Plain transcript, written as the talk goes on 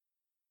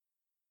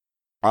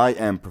I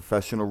am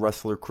professional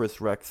wrestler Chris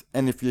Rex,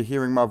 and if you're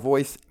hearing my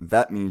voice,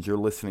 that means you're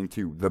listening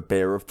to the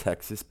Bear of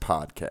Texas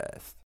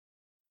podcast.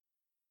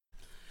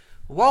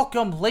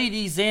 Welcome,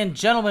 ladies and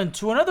gentlemen,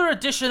 to another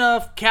edition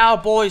of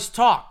Cowboys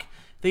Talk,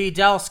 the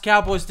Dallas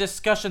Cowboys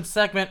discussion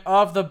segment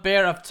of the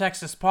Bear of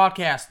Texas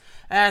podcast.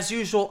 As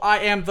usual, I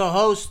am the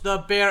host, the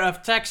Bear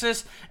of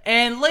Texas,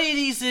 and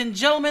ladies and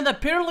gentlemen,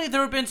 apparently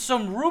there have been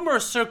some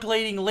rumors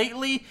circulating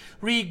lately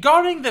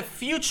regarding the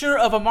future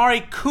of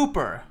Amari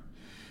Cooper,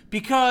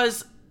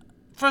 because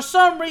for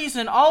some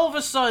reason, all of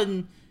a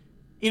sudden,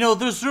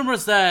 there's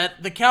rumors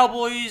that the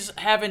Cowboys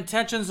have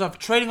intentions of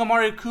trading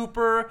Amari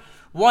Cooper.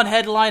 One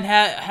headline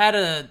had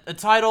a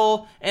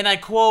title, and I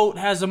quote,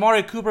 "Has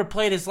Amari Cooper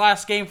played his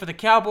last game for the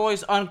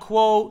Cowboys?"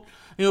 Unquote.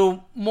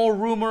 More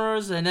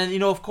rumors, and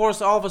then, of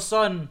course, all of a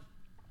sudden,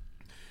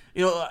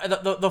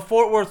 the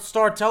Fort Worth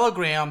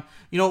Star-Telegram,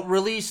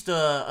 released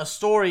a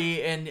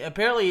story, and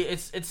apparently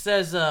it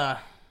says,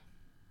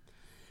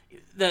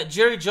 that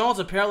Jerry Jones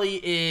apparently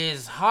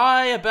is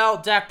high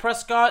about Dak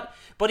Prescott,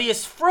 but he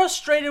is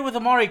frustrated with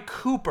Amari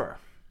Cooper.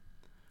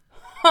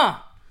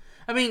 I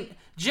mean,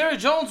 Jerry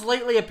Jones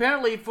lately,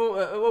 apparently, for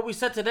what we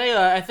said today,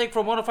 I think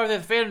from 105 The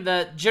Fan,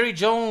 that Jerry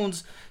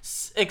Jones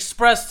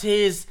expressed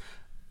his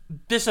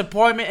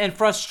disappointment and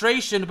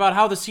frustration about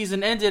how the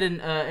season ended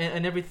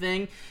and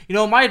everything.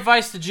 My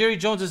advice to Jerry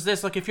Jones is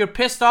this: if you're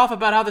pissed off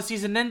about how the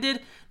season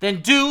ended,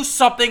 then do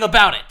something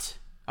about it.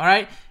 All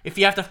right? If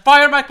you have to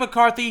fire Mike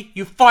McCarthy,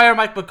 you fire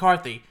Mike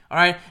McCarthy. All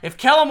right? If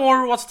Kellen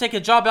Moore wants to take a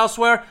job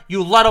elsewhere,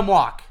 you let him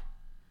walk.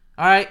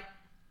 All right?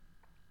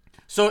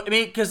 So,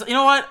 because you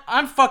know what?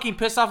 I'm fucking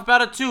pissed off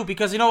about it too,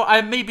 because,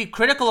 I may be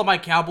critical of my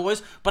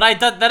Cowboys, but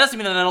that doesn't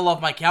mean that I don't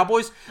love my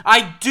Cowboys.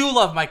 I do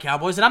love my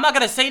Cowboys, and I'm not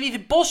going to say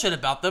anything bullshit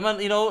about them, and,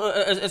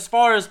 as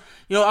far as,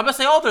 I'm going to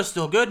say, oh, they're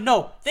still good.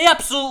 No, they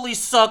absolutely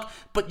suck,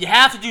 but you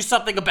have to do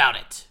something about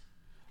it.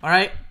 All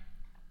right?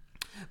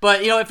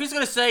 But, if he's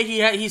going to say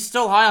he's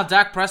still high on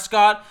Dak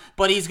Prescott,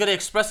 but he's going to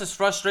express his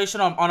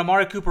frustration on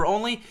Amari Cooper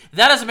only,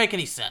 that doesn't make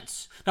any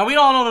sense. Now, we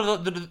all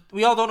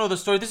don't know the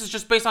story. This is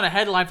just based on a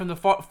headline from the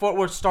Fort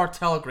Worth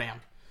Star-Telegram.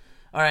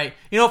 All right.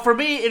 For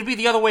me, it'd be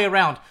the other way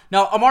around.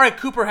 Now, Amari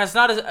Cooper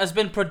has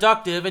been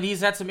productive, and he's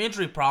had some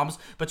injury problems.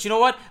 But you know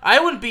what?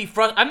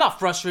 I'm not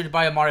frustrated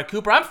by Amari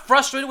Cooper. I'm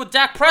frustrated with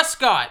Dak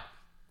Prescott.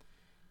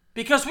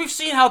 Because we've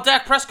seen how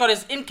Dak Prescott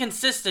is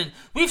inconsistent.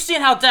 We've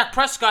seen how Dak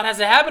Prescott has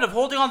a habit of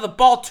holding on to the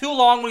ball too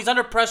long when he's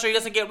under pressure. He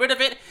doesn't get rid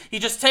of it. He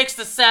just takes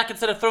the sack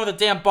instead of throwing the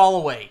damn ball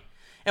away.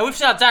 And we've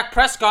seen how Dak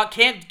Prescott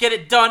can't get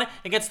it done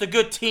against the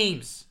good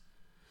teams.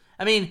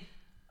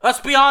 Let's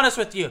be honest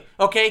with you,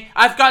 okay?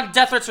 I've gotten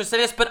death threats for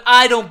saying this, but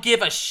I don't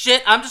give a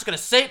shit. I'm just going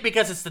to say it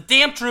because it's the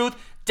damn truth.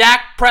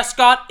 Dak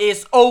Prescott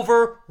is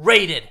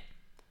overrated.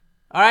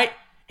 All right?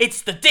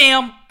 It's the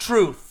damn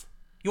truth.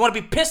 You want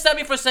to be pissed at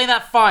me for saying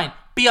that? Fine.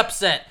 Be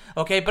upset,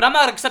 okay? But I'm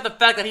not going to accept the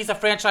fact that he's a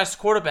franchise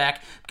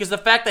quarterback, because the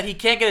fact that he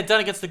can't get it done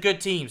against the good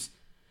teams.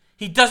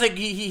 He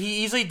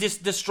easily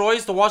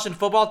destroys the Washington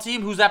football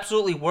team, who's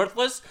absolutely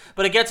worthless.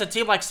 But against a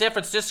team like San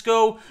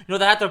Francisco, that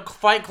had to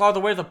fight and claw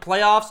their way to the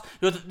playoffs,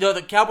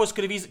 the Cowboys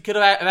could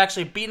have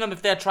actually beaten them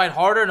if they had tried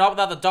harder, not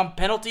without the dumb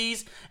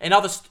penalties and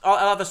all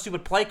the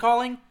stupid play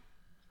calling.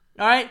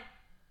 All right?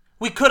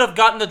 We could have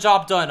gotten the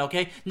job done,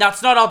 okay? Now,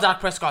 it's not all Dak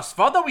Prescott's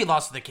fault that we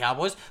lost to the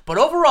Cowboys, but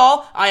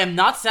overall, I am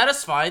not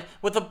satisfied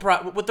with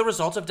the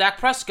results of Dak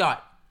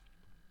Prescott.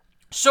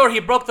 Sure, he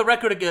broke the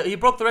record. He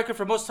broke the record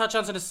for most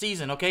touchdowns in a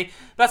season, okay?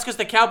 That's because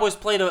the Cowboys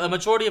played a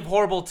majority of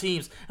horrible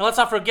teams. And let's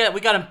not forget, we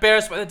got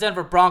embarrassed by the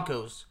Denver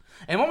Broncos.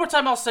 And one more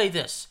time, I'll say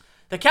this: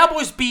 the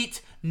Cowboys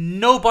beat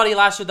nobody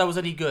last year that was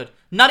any good.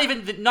 Not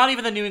even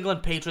the New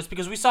England Patriots,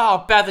 because we saw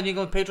how bad the New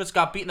England Patriots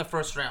got beat in the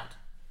first round.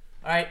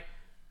 All right.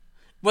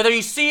 Whether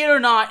you see it or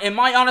not, in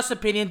my honest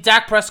opinion,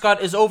 Dak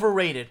Prescott is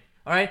overrated.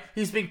 All right?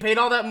 He's being paid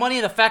all that money,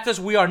 and the fact is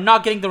we are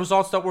not getting the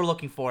results that we're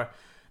looking for.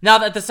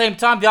 Now, at the same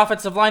time, the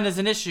offensive line is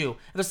an issue.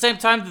 At the same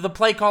time, the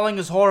play calling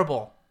is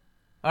horrible.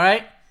 All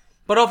right?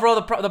 But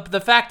overall,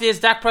 the fact is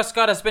Dak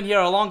Prescott has been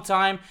here a long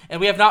time, and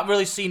we have not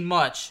really seen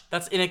much.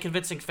 That's in a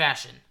convincing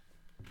fashion.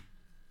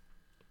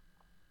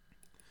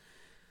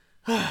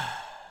 But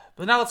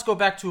now let's go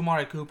back to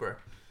Amari Cooper.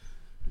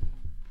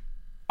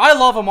 I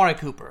love Amari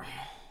Cooper.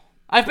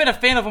 I've been a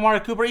fan of Amari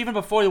Cooper even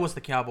before he was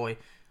the Cowboy.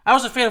 I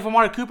was a fan of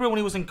Amari Cooper when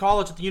he was in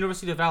college at the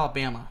University of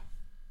Alabama.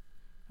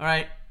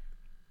 Alright?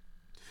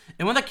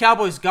 And when the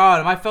Cowboys got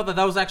him, I felt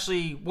that was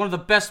actually one of the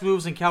best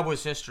moves in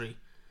Cowboys history.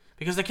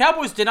 Because the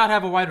Cowboys did not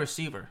have a wide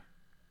receiver.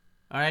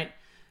 Alright?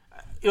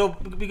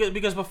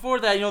 Because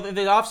before that, in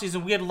the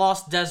offseason, we had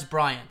lost Dez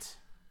Bryant.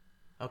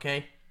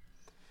 Okay?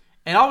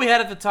 And all we had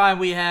at the time,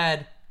 we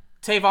had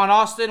Tavon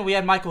Austin, we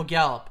had Michael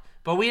Gallup.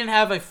 But we didn't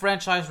have a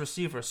franchise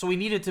receiver, so we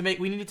needed to make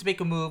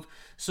a move.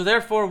 So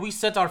therefore, we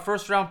sent our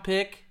first round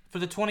pick for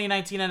the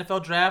 2019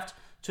 NFL Draft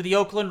to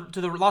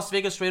the Las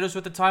Vegas Raiders, who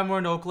at the time were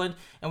in Oakland,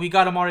 and we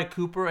got Amari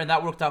Cooper, and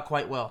that worked out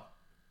quite well.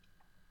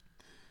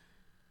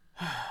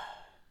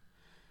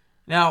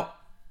 Now,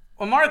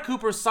 Amari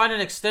Cooper signed an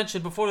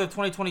extension before the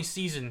 2020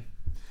 season,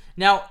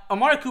 Now,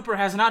 Amari Cooper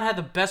has not had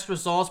the best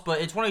results, but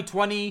in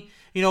 2020,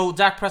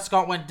 Dak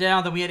Prescott went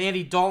down. Then we had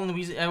Andy Dalton.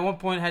 We at one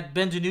point had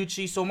Ben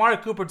DiNucci. So Amari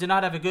Cooper did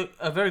not have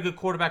a very good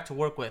quarterback to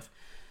work with.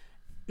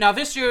 Now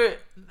this year,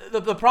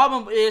 the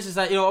problem is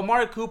that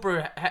Amari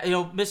Cooper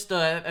missed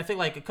I think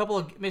like a couple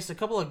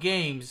of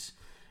games,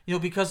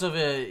 because of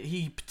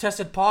he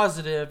tested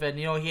positive, and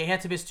he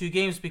had to miss 2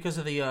 games because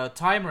of the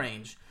time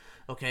range.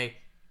 Okay,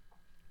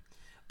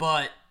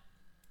 but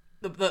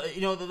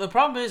the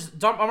problem is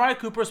Amari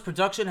Cooper's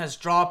production has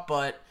dropped,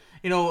 but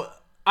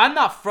I'm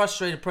not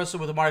frustrated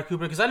personally with Amari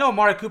Cooper because I know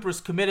Amari Cooper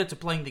is committed to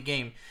playing the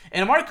game,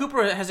 and Amari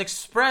Cooper has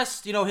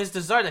expressed his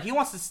desire that he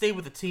wants to stay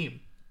with the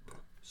team.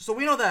 So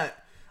we know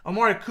that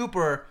Amari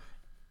Cooper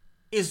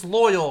is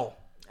loyal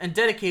and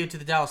dedicated to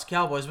the Dallas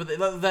Cowboys. But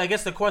I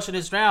guess the question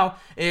is now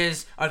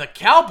are the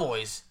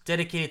Cowboys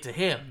dedicated to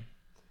him?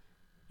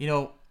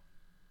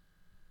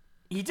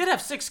 He did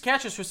have 6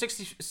 catches for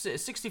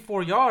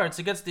 64 yards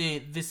against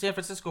the San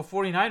Francisco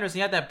 49ers.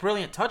 He had that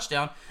brilliant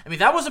touchdown. I mean,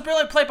 that was a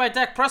brilliant play by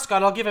Dak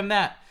Prescott. I'll give him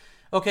that.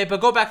 Okay,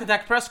 but go back to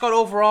Dak Prescott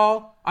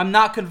overall. I'm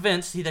not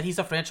convinced that he's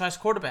a franchise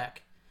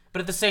quarterback. But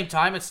at the same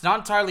time, it's not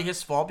entirely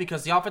his fault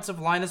because the offensive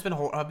line have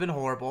been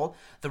horrible.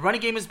 The running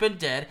game has been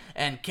dead,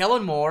 and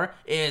Kellen Moore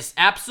is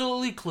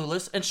absolutely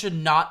clueless and should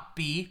not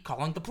be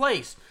calling the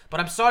plays. But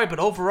I'm sorry, but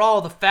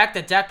overall, the fact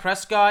that Dak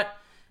Prescott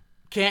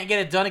can't get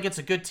it done against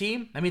a good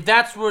team, I mean,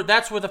 that's where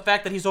the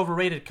fact that he's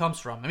overrated comes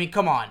from. I mean,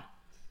 come on.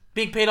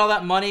 Being paid all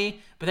that money,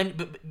 but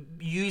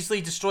you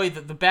easily destroy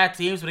the bad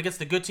teams, but against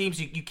the good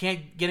teams, you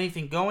can't get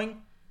anything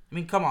going. I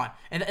mean, come on.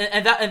 And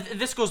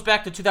this goes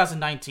back to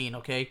 2019,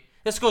 okay?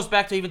 This goes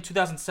back to even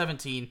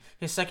 2017,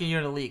 his second year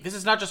in the league. This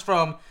is not just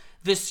from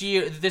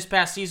this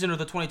past season, or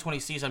the 2020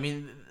 season. I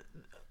mean,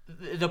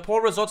 the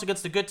poor results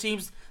against the good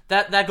teams,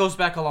 that goes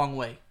back a long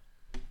way.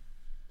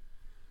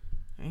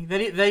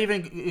 That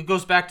even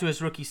goes back to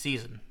his rookie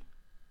season.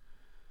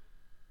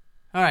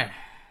 All right.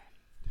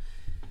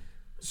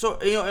 So,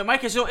 in my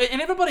case,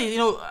 and everybody,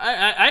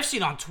 I've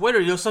seen on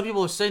Twitter, some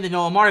people are saying that,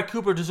 Amari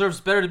Cooper deserves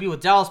better to be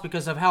with Dallas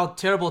because of how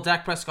terrible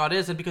Dak Prescott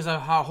is and because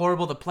of how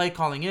horrible the play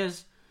calling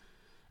is.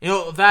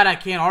 That I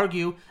can't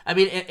argue. I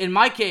mean, in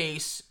my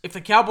case, if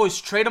the Cowboys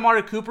trade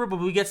Amari Cooper, but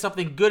we get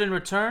something good in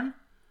return,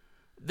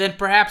 then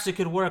perhaps it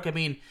could work. I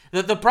mean,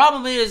 the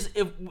problem is,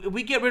 if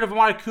we get rid of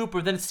Amari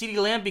Cooper, then CeeDee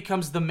Lamb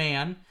becomes the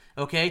man,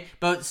 okay?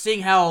 But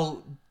seeing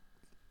how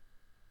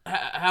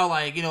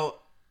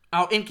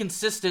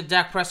inconsistent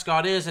Dak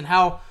Prescott is and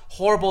how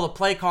horrible the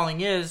play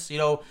calling is,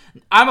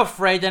 I'm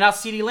afraid that now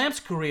CeeDee Lamb's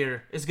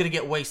career is going to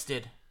get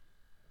wasted.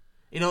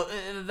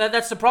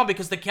 That's the problem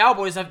because the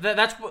Cowboys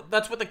that's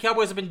what the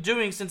Cowboys have been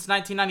doing since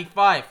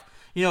 1995.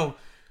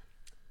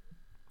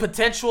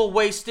 Potential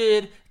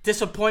wasted,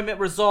 disappointment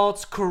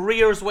results,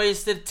 careers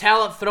wasted,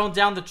 talent thrown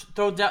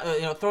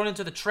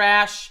into the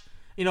trash.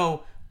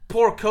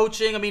 Poor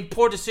coaching. I mean,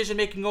 poor decision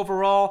making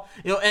overall.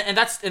 And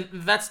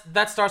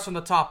that starts from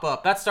the top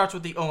up. That starts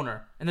with the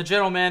owner and the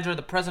general manager and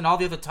the president, all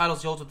the other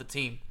titles he holds with the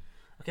team.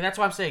 Okay, that's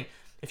what I'm saying.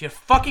 If you're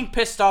fucking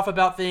pissed off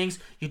about things,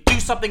 you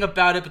do something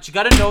about it, but you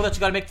gotta know that you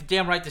gotta make the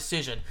damn right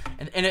decision.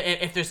 And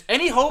if there's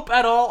any hope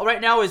at all right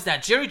now is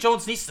that Jerry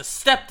Jones needs to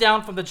step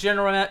down from the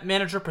general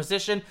manager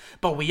position,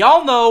 but we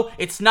all know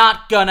it's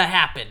not gonna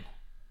happen.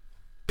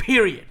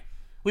 Period.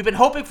 We've been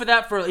hoping for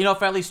that for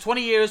at least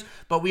 20 years,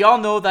 but we all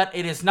know that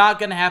it is not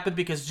gonna happen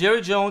because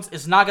Jerry Jones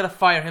is not gonna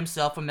fire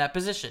himself from that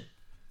position.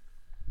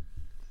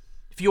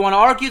 If you want to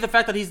argue the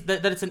fact that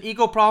that it's an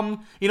ego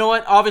problem, you know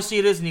what? Obviously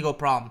it is an ego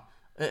problem.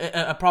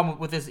 A problem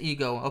with his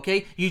ego,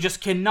 okay? You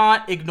just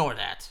cannot ignore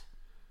that,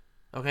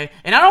 okay?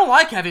 And I don't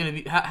like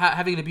having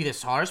to be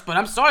this harsh, but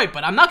I'm sorry,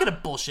 but I'm not gonna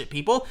bullshit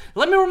people.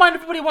 Let me remind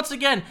everybody once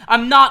again,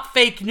 I'm not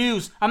fake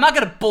news. I'm not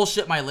gonna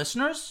bullshit my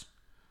listeners.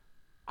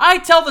 I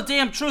tell the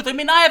damn truth. I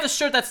mean, I have a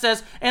shirt that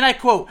says, and I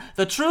quote,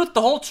 "The truth,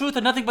 the whole truth,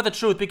 and nothing but the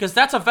truth," because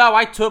that's a vow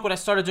I took when I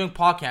started doing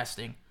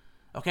podcasting,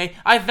 okay?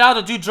 I vow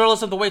to do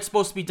journalism the way it's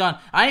supposed to be done.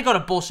 I ain't gonna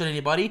bullshit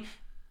anybody.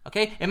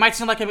 Okay, it might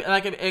seem like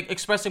I'm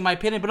expressing my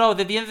opinion, but no,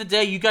 at the end of the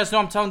day, you guys know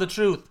I'm telling the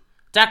truth.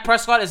 Dak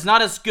Prescott is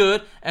not as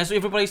good as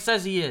everybody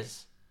says he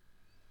is.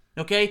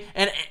 Okay,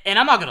 and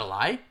I'm not gonna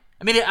lie.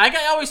 I mean,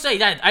 I always say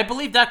that I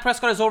believe Dak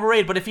Prescott is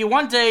overrated, but if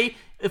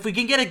we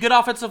can get a good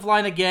offensive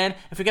line again,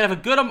 if we can have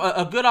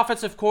a good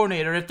offensive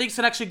coordinator, if things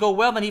can actually go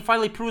well, then he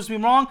finally proves me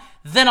wrong,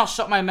 then I'll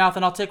shut my mouth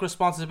and I'll take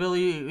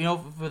responsibility,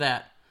 for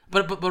that.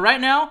 But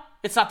right now,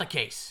 it's not the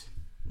case.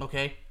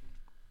 Okay.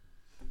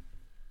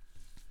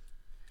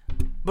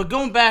 But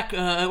going back,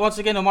 once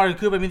again, to Amari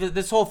Cooper, I mean,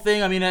 this whole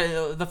thing, I mean,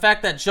 the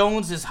fact that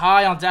Jones is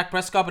high on Dak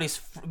Prescott, but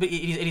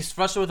he's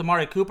frustrated with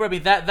Amari Cooper, I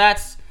mean,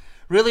 that's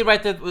really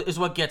right there is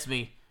what gets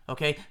me,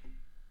 okay?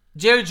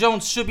 Jerry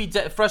Jones should be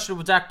frustrated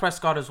with Dak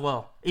Prescott as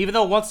well, even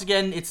though, once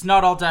again, it's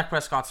not all Dak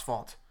Prescott's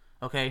fault,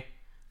 okay?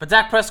 But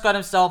Dak Prescott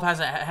himself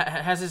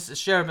has his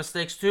share of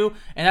mistakes too,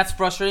 and that's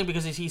frustrating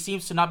because he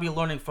seems to not be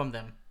learning from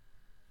them.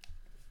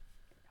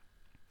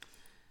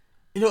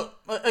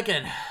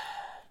 Again,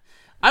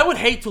 I would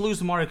hate to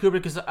lose Amari Cooper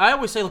because I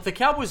always say, look, the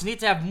Cowboys need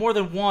to have more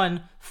than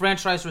one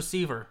franchise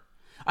receiver.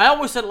 I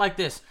always said it like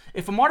this.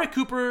 If Amari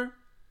Cooper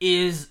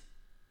is,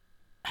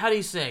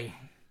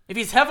 if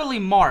he's heavily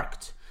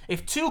marked,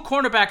 if two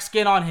cornerbacks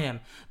get on him,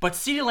 but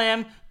CeeDee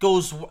Lamb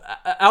goes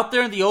out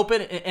there in the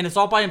open and it's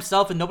all by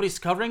himself and nobody's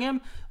covering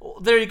him,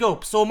 there you go.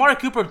 So Amari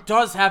Cooper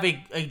does have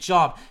a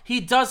job. He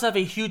does have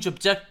a huge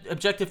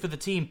objective for the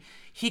team.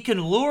 He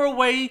can lure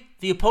away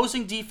the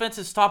opposing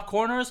defense's top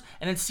corners,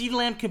 and then CeeDee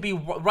Lamb can be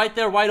right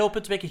there, wide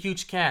open to make a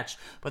huge catch.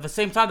 But at the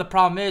same time, the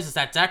problem is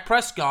that Dak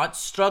Prescott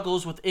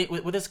struggles with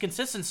his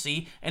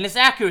consistency and his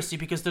accuracy,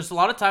 because there's a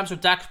lot of times where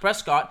Dak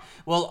Prescott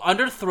will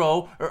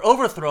underthrow or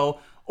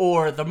overthrow,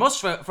 or the most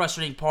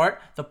frustrating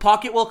part, the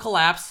pocket will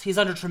collapse. He's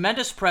under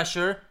tremendous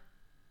pressure,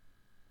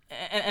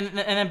 and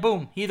then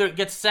boom, he either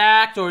gets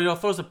sacked or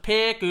throws a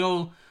pick.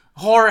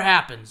 Horror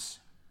happens,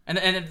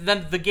 and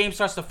then the game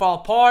starts to fall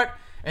apart.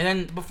 And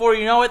then before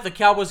you know it, the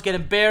Cowboys get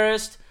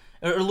embarrassed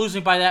or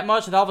losing by that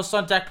much. And all of a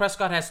sudden, Dak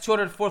Prescott has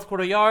 200 fourth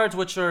quarter yards,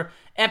 which are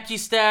empty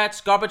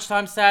stats, garbage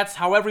time stats,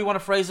 however you want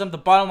to phrase them. The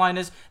bottom line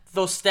is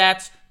those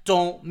stats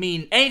don't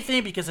mean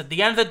anything, because at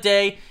the end of the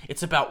day,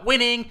 it's about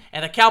winning,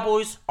 and the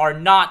Cowboys are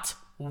not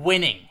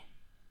winning.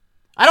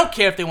 I don't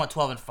care if they went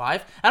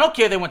 12-5. I don't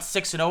care if they went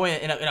 6-0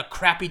 in a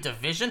crappy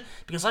division,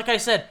 because like I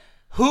said,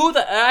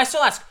 I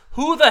still ask,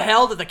 who the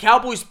hell did the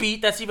Cowboys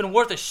beat that's even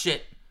worth a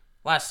shit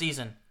last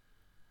season?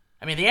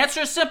 I mean, the answer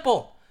is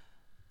simple.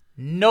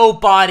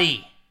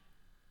 Nobody.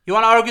 You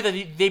want to argue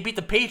that they beat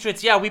the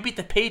Patriots? Yeah, we beat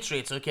the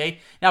Patriots,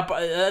 okay? Now,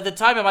 at the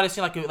time, it might have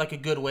seemed like a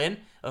good win,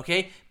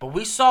 okay? But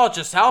we saw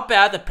just how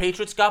bad the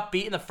Patriots got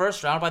beat in the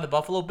first round by the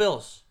Buffalo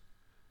Bills.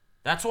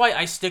 That's why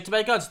I stick to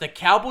my guns. The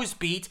Cowboys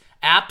beat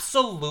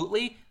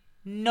absolutely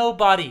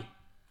nobody.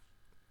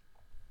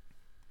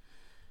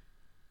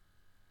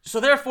 So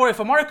therefore, if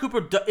Amari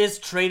Cooper is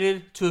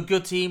traded to a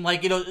good team,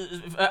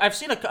 I've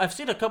seen a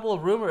couple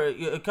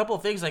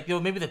of things like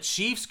maybe the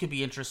Chiefs could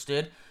be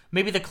interested,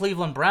 maybe the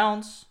Cleveland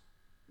Browns.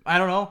 I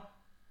don't know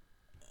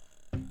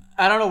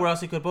where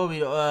else he could go.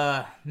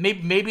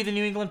 Maybe the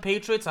New England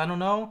Patriots. I don't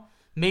know.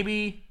 I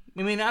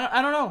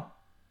don't know.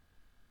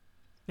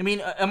 I mean,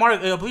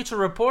 Bleacher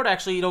Report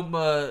actually,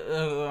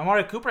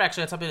 Amari Cooper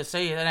actually had something to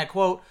say, and I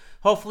quote,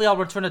 "Hopefully, I'll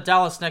return to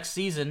Dallas next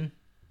season."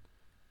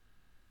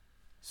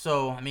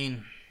 So, I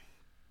mean.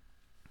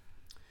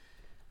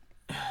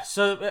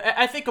 So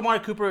I think Amari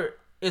Cooper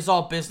is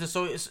all business.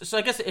 So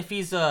I guess if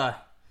he's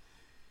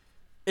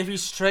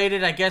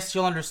traded, I guess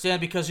you'll understand,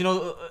 because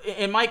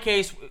in my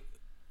case,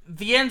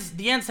 the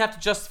ends have to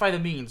justify the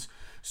means.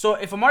 So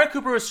if Amari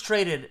Cooper is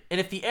traded,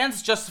 and if the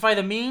ends justify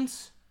the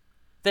means,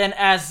 then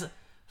as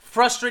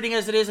frustrating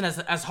as it is, and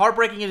as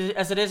heartbreaking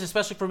as it is,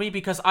 especially for me,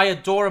 because I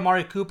adore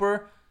Amari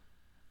Cooper,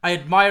 I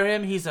admire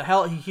him. He's a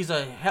hell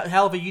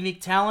of a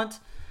unique talent.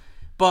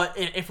 But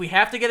if we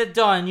have to get it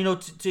done,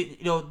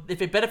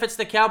 if it benefits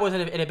the Cowboys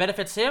and it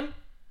benefits him,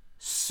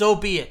 so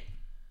be it.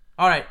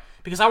 All right,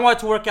 because I want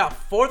it to work out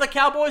for the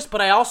Cowboys, but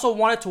I also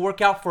want it to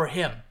work out for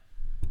him.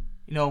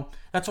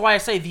 That's why I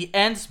say the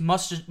ends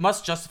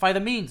must justify the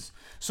means.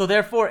 So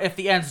therefore, if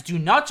the ends do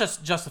not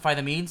justify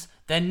the means,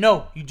 then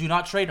no, you do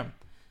not trade him.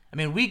 I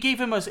mean, we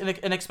gave him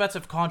an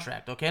expensive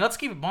contract, okay? And let's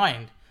keep in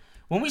mind,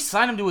 when we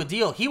signed him to a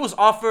deal, he was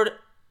offered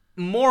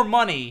more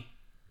money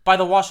by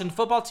the Washington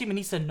football team, and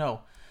he said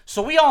no.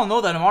 So we all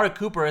know that Amari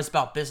Cooper is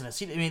about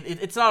business.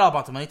 It's not all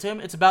about the money to him.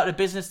 It's about a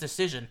business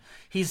decision.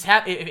 He's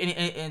happy,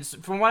 and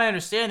from what I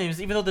understand,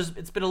 even though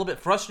it's been a little bit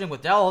frustrating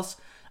with Dallas,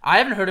 I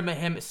haven't heard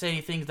him say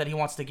anything that he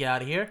wants to get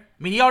out of here.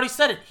 I mean, he already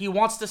said it. He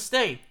wants to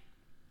stay.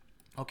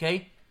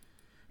 Okay?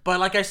 But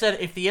like I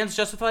said, if the ends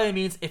justify the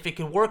means, if it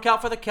can work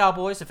out for the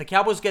Cowboys, if the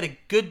Cowboys get a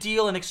good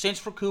deal in exchange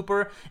for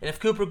Cooper, and if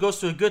Cooper goes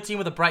to a good team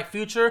with a bright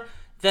future,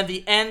 then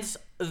the ends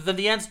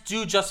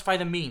do justify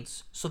the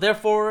means. So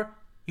therefore,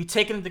 you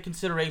take it into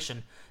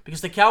consideration,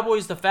 because the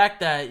Cowboys, the fact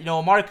that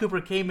Amari Cooper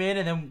came in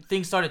and then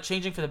things started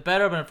changing for the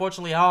better, but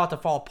unfortunately how had to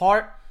fall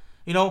apart.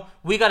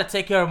 We got to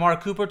take care of Amari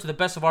Cooper to the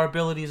best of our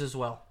abilities as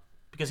well,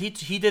 because he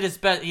did his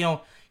best.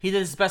 He did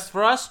his best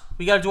for us.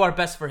 We got to do our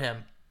best for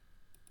him.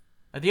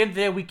 At the end of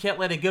the day, we can't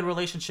let a good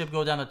relationship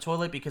go down the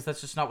toilet, because that's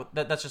just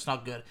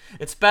not good.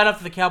 It's bad enough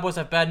that the Cowboys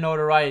have bad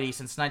notoriety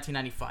since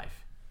 1995.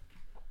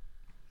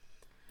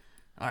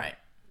 All right.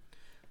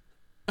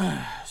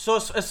 So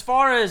as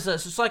far as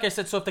like I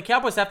said, so if the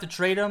Cowboys have to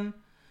trade him,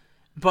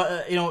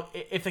 but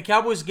if the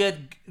Cowboys get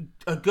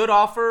a good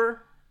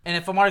offer, and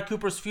if Amari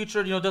Cooper's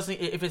future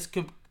if his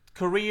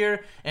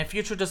career and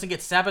future doesn't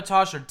get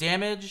sabotaged or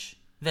damaged,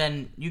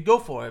 then you go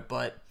for it.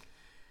 But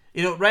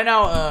right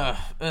now,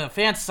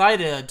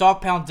 FanSided,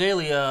 Dog Pound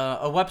Daily, a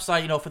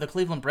website for the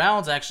Cleveland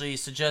Browns, actually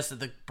suggests that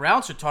the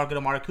Browns should target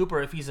Amari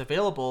Cooper if he's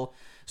available.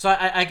 So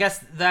I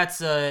guess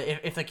that's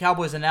if the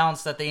Cowboys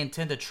announce that they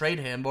intend to trade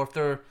him, or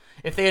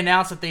if they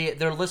announce that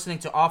they're listening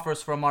to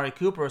offers for Amari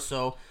Cooper.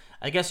 So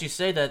I guess you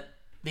say that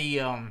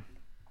the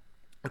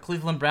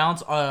Cleveland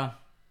Browns ought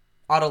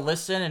to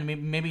listen and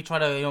maybe try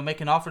to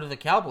make an offer to the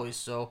Cowboys.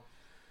 So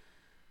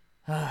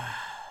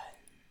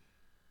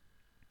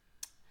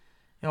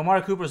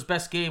Amari Cooper's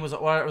best game was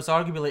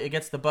arguably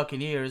against the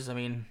Buccaneers. I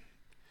mean,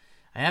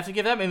 I have to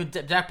give that. Maybe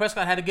Dak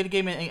Prescott had a good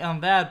game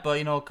on that, but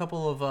a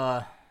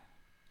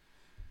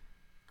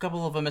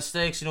couple of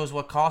mistakes, is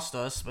what cost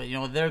us. But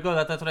there you go.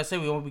 That's what I say.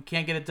 We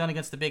can't get it done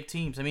against the big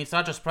teams. I mean, it's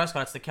not just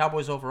Prescott; it's the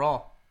Cowboys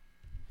overall.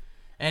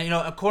 And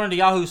according to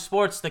Yahoo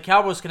Sports, the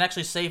Cowboys can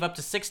actually save up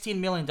to $16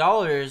 million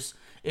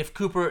if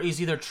Cooper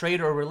is either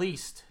traded or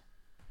released.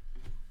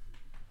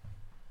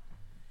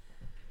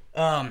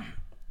 As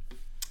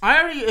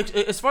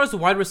far as the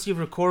wide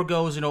receiver core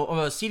goes,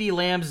 CeeDee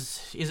Lamb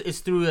is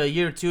through a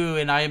year or two,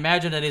 and I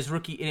imagine that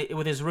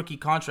with his rookie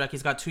contract,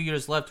 he's got 2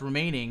 years left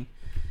remaining.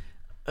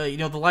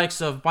 The likes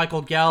of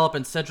Michael Gallup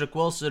and Cedric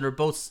Wilson are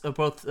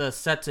both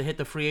set to hit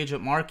the free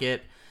agent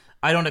market.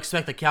 I don't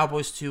expect the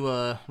Cowboys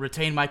to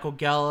retain Michael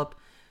Gallup.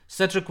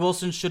 Cedric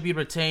Wilson should be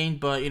retained,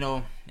 but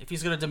if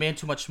he's going to demand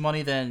too much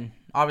money, then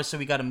obviously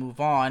we got to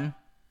move on.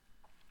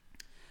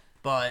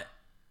 But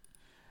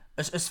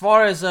as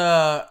far as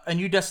a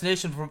new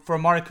destination for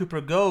Amari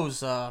Cooper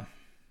goes, a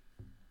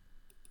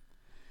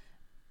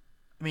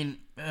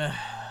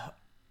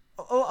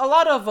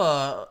lot of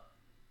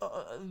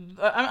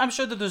I'm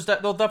sure that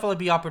there'll definitely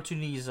be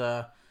opportunities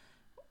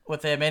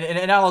with him.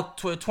 And now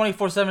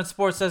 24/7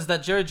 Sports says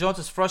that Jerry Jones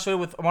is frustrated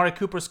with Amari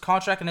Cooper's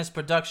contract and his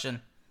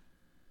production.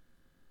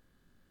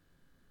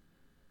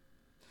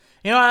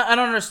 I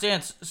don't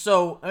understand.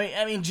 So,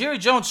 I mean, Jerry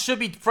Jones should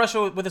be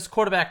frustrated with his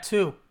quarterback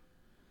too.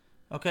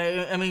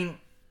 Okay, I mean,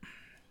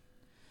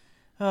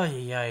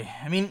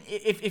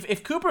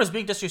 if Cooper is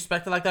being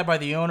disrespected like that by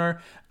the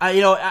owner,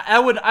 I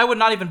would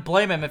not even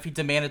blame him if he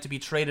demanded to be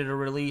traded or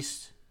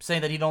released,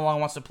 saying that he no longer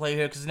wants to play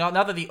here. Because now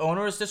that the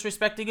owner is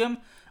disrespecting him,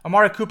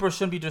 Amari Cooper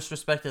shouldn't be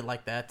disrespected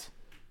like that.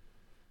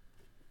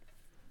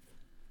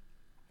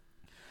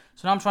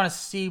 So now I'm trying to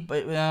see,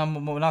 but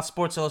not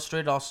Sports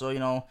Illustrated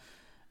also,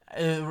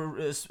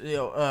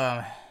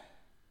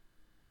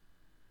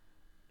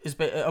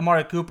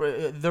 Amari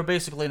Cooper, they're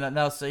basically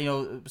now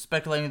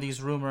speculating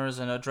these rumors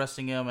and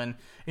addressing him. And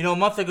a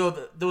month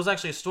ago there was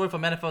actually a story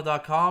from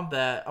NFL.com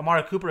that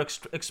Amari Cooper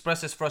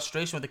expressed his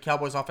frustration with the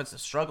Cowboys'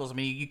 offensive struggles. I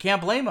mean, you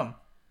can't blame him.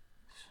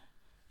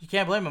 You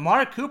can't blame him.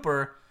 Amari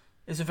Cooper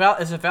is a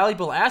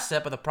valuable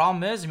asset, but the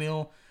problem is,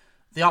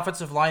 the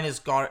offensive line is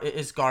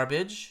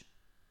garbage.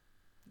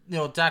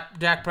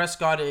 Dak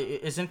Prescott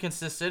is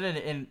inconsistent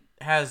and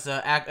has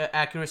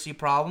accuracy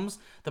problems.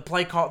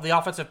 The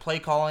offensive play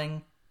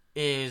calling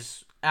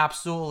is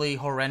absolutely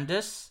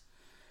horrendous.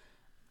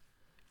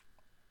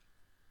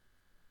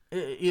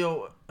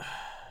 Like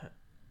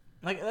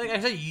I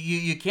said,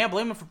 you can't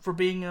blame him for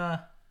being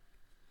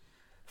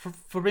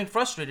for being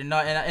frustrated,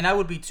 and I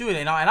would be too,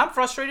 and I'm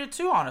frustrated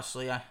too.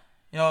 Honestly,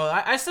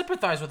 I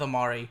sympathize with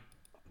Amari,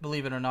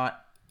 believe it or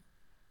not.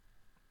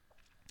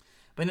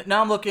 But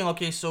now I'm looking,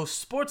 okay, so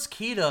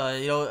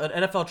Sportskeeda,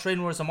 an NFL trade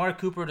rumors, Amari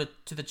Cooper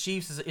to the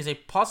Chiefs is a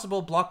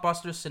possible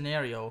blockbuster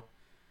scenario.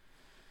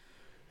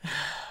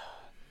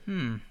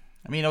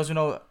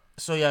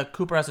 So yeah,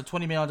 Cooper has a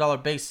 $20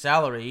 million base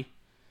salary.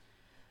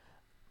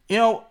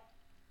 If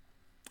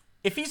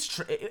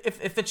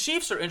if the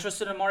Chiefs are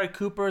interested in Amari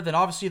Cooper, then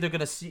obviously they're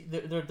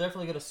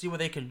definitely gonna see what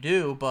they can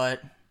do.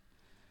 But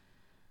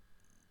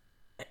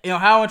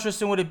how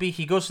interesting would it be?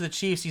 He goes to the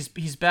Chiefs.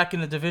 He's back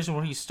in the division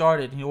where he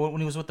started. When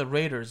he was with the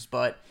Raiders.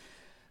 But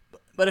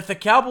if the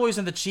Cowboys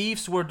and the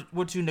Chiefs were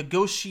to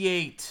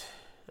negotiate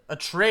a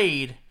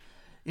trade,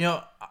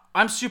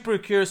 I'm super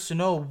curious to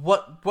know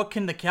what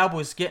can the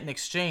Cowboys get in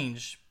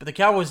exchange. But the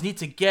Cowboys need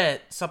to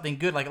get something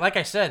good. Like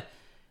I said,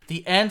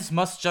 the ends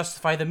must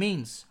justify the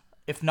means.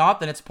 If not,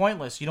 then it's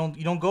pointless. You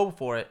don't go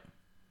for it.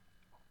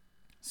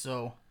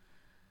 So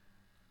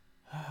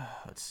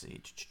let's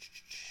see.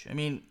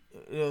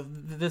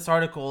 This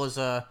article is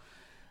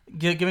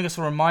giving us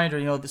a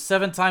reminder. The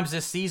 7 times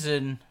this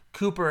season,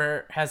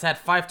 Cooper has had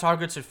 5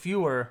 targets or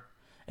fewer,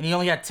 and he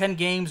only had 10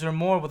 games or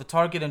more with a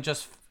target and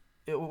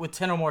with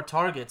 10 or more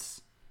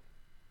targets.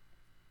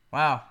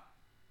 Wow.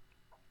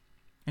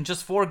 In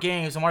just 4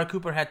 games, Amari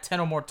Cooper had 10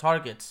 or more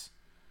targets.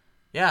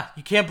 Yeah,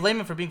 you can't blame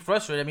him for being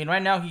frustrated. I mean,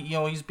 right now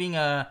he's being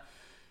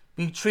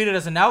treated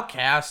as an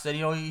outcast, and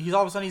he's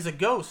all of a sudden he's a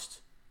ghost.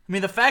 I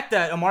mean, the fact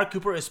that Amari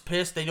Cooper is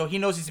pissed, that he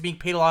knows he's being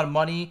paid a lot of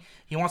money,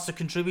 he wants to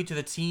contribute to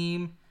the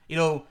team.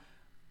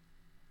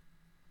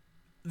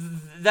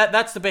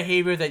 That's the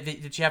behavior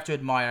that you have to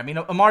admire. I mean,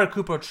 Amari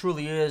Cooper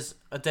truly is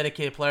a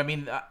dedicated player. I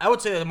mean, I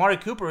would say that Amari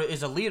Cooper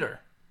is a leader.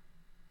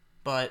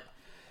 But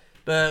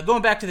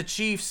going back to the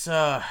Chiefs,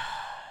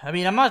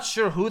 I'm not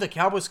sure who the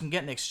Cowboys can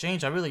get in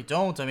exchange. I really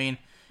don't. I mean,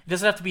 it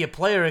doesn't have to be a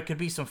player. It could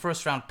be some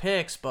first-round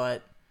picks,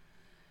 but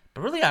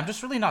really, I'm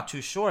just really not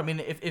too sure. I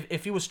mean,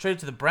 if he was traded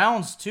to the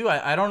Browns, too,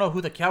 I don't know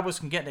who the Cowboys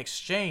can get in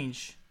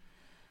exchange.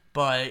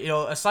 But,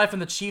 aside from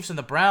the Chiefs and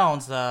the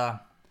Browns, I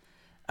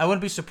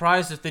wouldn't be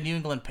surprised if the New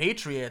England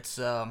Patriots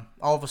all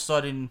of a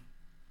sudden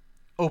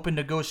open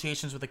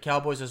negotiations with the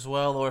Cowboys as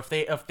well, or if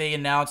they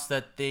announce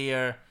that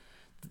they're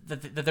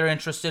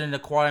interested in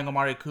acquiring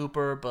Amari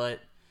Cooper.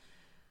 But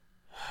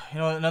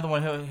another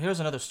one. Here's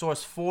another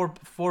source: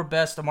 four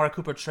best Amari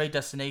Cooper trade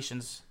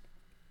destinations.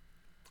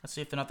 Let's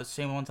see if they're not the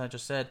same ones I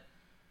just said.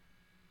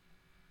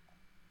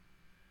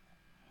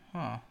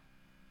 Huh.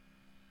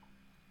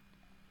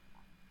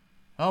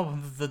 Oh,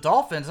 the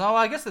Dolphins. Oh,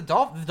 I guess the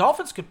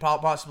Dolphins could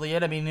possibly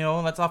it. I mean,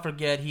 let's not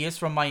forget he is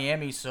from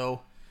Miami,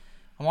 so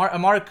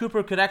Amari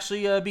Cooper could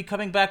actually be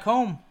coming back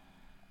home.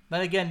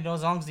 Then again,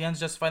 as long as the ends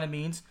justify the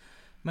means.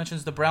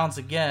 Mentions the Browns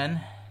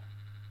again.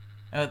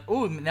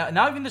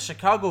 Now even the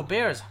Chicago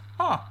Bears.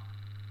 Huh.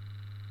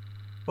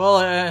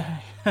 Well,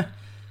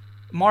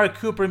 Amari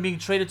Cooper being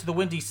traded to the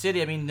Windy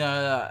City. I mean,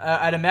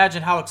 I'd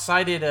imagine how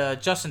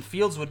excited Justin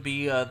Fields would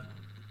be,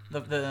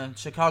 the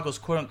Chicago's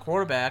current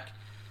quarterback.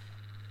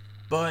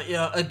 But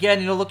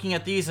again, looking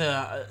at these,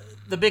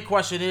 the big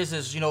question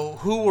is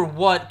who or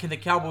what can the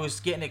Cowboys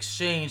get in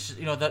exchange?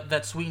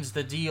 That sweetens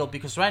the deal.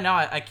 Because right now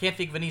I can't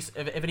think of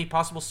any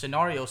possible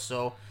scenario.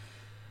 So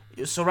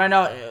right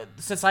now,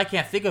 since I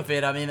can't think of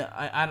it, I mean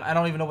I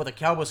don't even know what the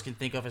Cowboys can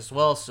think of as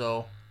well.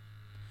 So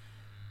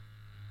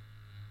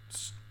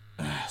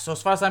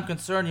as far as I'm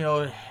concerned,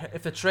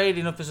 if the trade,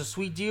 if there's a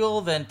sweet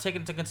deal, then take it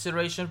into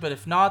consideration. But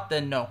if not,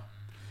 then no.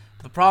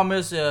 The problem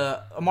is,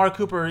 Amari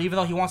Cooper, even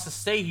though he wants to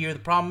stay here, the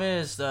problem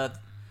is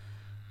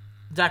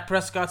Dak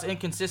Prescott's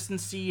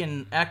inconsistency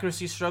and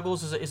accuracy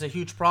struggles is a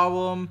huge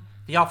problem.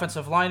 The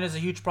offensive line is a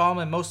huge problem,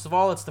 and most of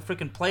all, it's the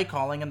freaking play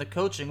calling and the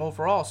coaching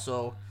overall.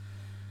 So,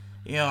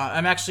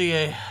 I'm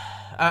actually,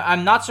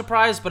 I'm not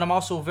surprised, but I'm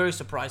also very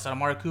surprised that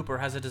Amari Cooper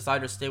has a desire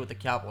to stay with the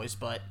Cowboys.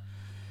 But,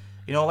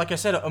 like I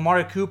said,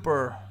 Amari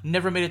Cooper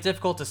never made it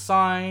difficult to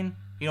sign.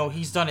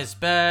 He's done his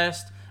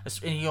best,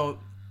 and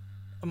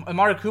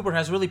Amari Cooper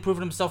has really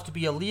proven himself to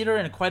be a leader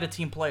and quite a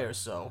team player.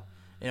 So,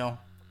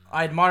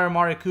 I admire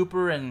Amari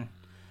Cooper, and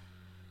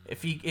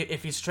if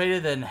he's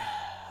traded, then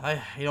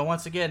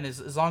once again,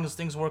 as long as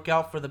things work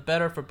out for the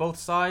better for both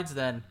sides,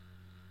 then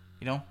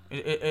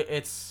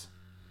it's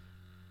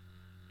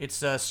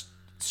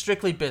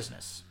strictly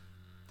business.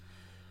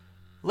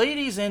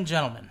 Ladies and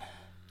gentlemen,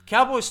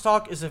 Cowboys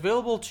Talk is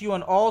available to you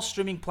on all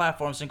streaming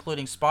platforms,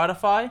 including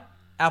Spotify,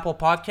 Apple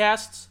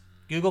Podcasts,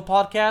 Google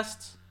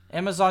Podcasts,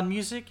 Amazon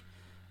Music,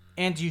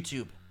 and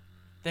YouTube.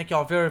 Thank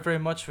y'all very, very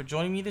much for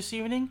joining me this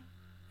evening,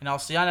 and I'll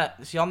see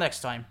y'all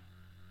next time.